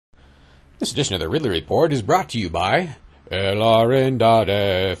This edition of the Ridley Report is brought to you by LRN.FM.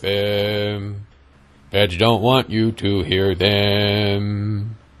 Feds don't want you to hear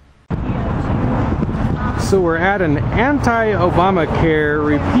them. So we're at an anti-Obamacare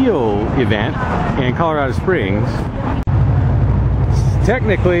repeal event in Colorado Springs.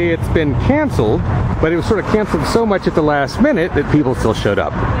 Technically, it's been canceled, but it was sort of canceled so much at the last minute that people still showed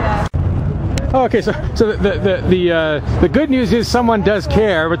up. Okay, so the good news is someone does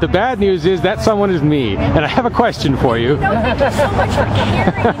care, but the bad news is that someone is me. And I have a question for you. No, thank you so much for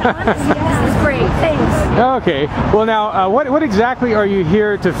caring. Honestly, this is great. Thanks. Okay. Well, now, what exactly are you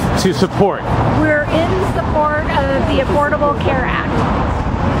here to support? We're in support of the Affordable Care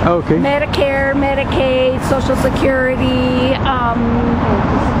Act. Okay. Medicare, Medicaid, Social Security,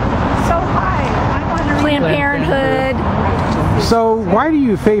 Planned Parenthood. So why do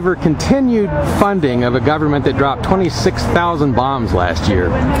you favor continued funding of a government that dropped 26,000 bombs last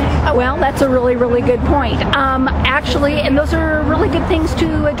year? Well, that's a really, really good point. Actually, and those are really good things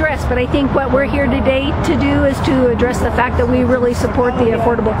to address, but I think what we're here today to do is to address the fact that we really support the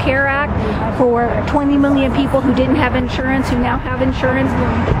Affordable Care Act for 20 million people who didn't have insurance, who now have insurance.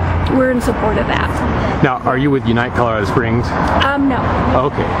 We're in support of that. Now, are you with Unite Colorado Springs? No.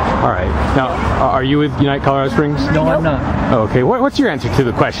 Okay, all right. Now, are you with Unite Colorado Springs? No, I'm not. Okay, what's your answer to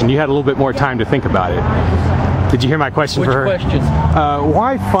the question? You had a little bit more time to think about it. Did you hear my question for her? Which question?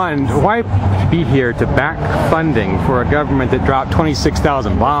 Why be here to back funding for a government that dropped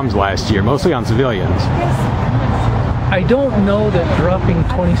 26,000 bombs last year, mostly on civilians? I don't know that dropping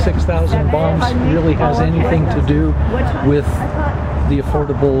 26,000 bombs really has anything to do with the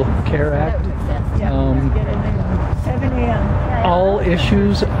Affordable Care Act. All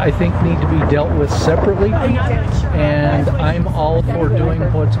issues, I think, need to be dealt with separately, and I'm all for doing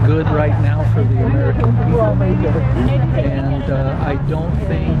what's good right now for the American people. And I don't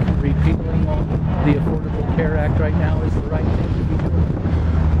think repealing the Affordable Care Act right now is the right thing to be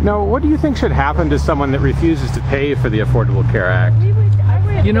doing. Now, what do you think should happen to someone that refuses to pay for the Affordable Care Act?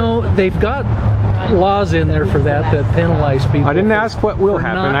 You know, they've got laws in there for that penalize people. I didn't ask what will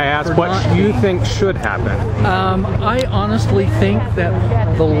happen. I asked what you think should happen. I honestly think that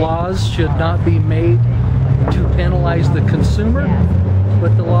the laws should not be made to penalize the consumer,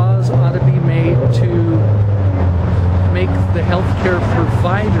 but the laws ought to be made to make the healthcare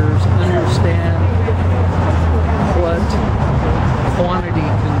providers understand what quantity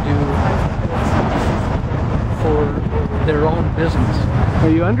can do for their own business.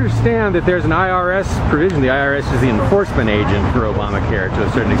 Well, you understand that there's an IRS provision. The IRS is the enforcement agent for Obamacare to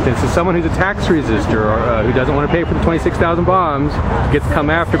a certain extent. So someone who's a tax resistor or who doesn't want to pay for the 26,000 bombs gets come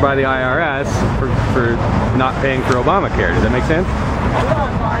after by the IRS for not paying for Obamacare. Does that make sense?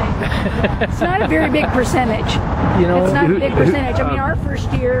 It's not a very big percentage. You know, it's not a big percentage. I mean, our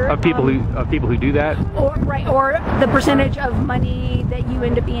first year of people who do that, or the percentage of money that you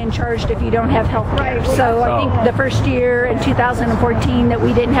end up being charged if you don't have health care. So I think the first year in 2014 that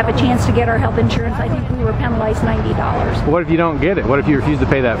we didn't have a chance to get our health insurance, I think we were penalized $90. What if you don't get it? What if you refuse to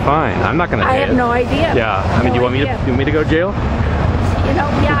pay that fine? I'm not going to pay it. I have no idea. Yeah, I mean, do you want me to go to jail? You know,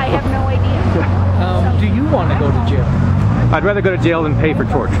 yeah, I have no idea. Do you want to go to jail? I'd rather go to jail than pay for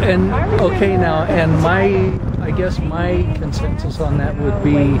torture. And okay, now, and I guess my consensus on that would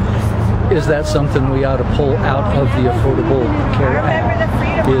be, is that something we ought to pull out of the Affordable Care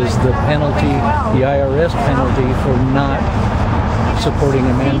Act? Is the penalty, the IRS penalty for not supporting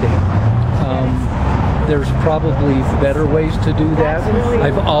a mandate? There's probably better ways to do that.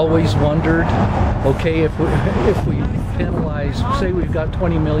 I've always wondered, okay, if we penalize, say we've got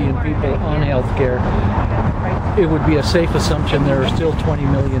 20 million people on health care, it would be a safe assumption there are still 20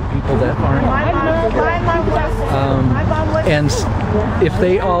 million people that aren't on health care. And if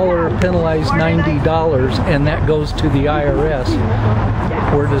they all are penalized $90 and that goes to the IRS,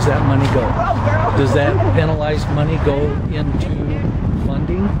 where does that money go? Does that penalized money go into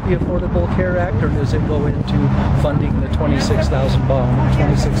funding the Affordable Care Act, or does it go into funding the 26,000 bombs?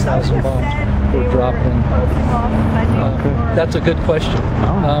 26,000 bombs we're dropping. That's a good question.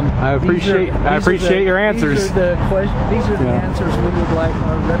 I appreciate your answers. These are the answers we would like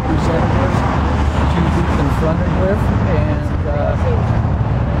our representatives to be confronted with, and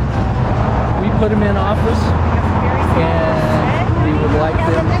we put them in office, and we would like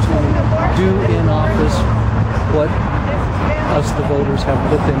them to do in office what us, the voters, have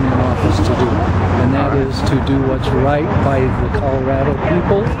put them in office to do, and that is to do what's right by the Colorado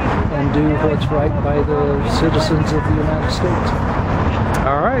people and do what's right by the citizens of the United States.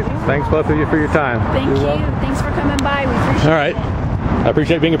 All right. Thanks both of you for your time. Thank you. Thanks for coming by. We appreciate it. All right. I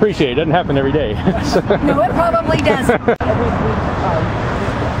appreciate being appreciated. It doesn't happen every day. No, it probably doesn't.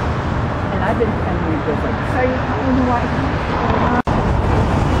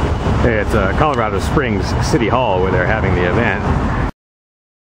 Hey, it's Colorado Springs City Hall where they're having the event.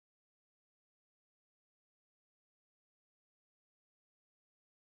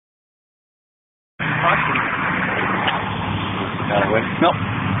 Nope,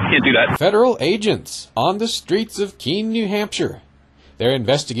 can't do that. Federal agents on the streets of Keene, New Hampshire. They're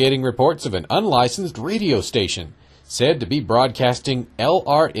investigating reports of an unlicensed radio station said to be broadcasting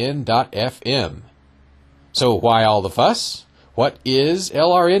LRN.FM. So why all the fuss? What is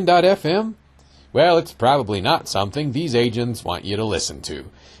LRN.FM? Well, it's probably not something these agents want you to listen to.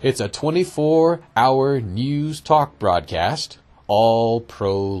 It's a 24-hour news talk broadcast, all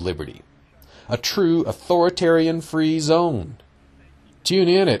pro-liberty. A true authoritarian-free zone. Tune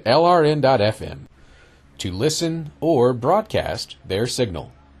in at LRN.FM to listen or broadcast their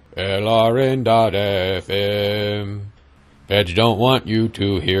signal. LRN.FM. Feds don't want you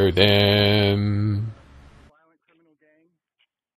to hear them.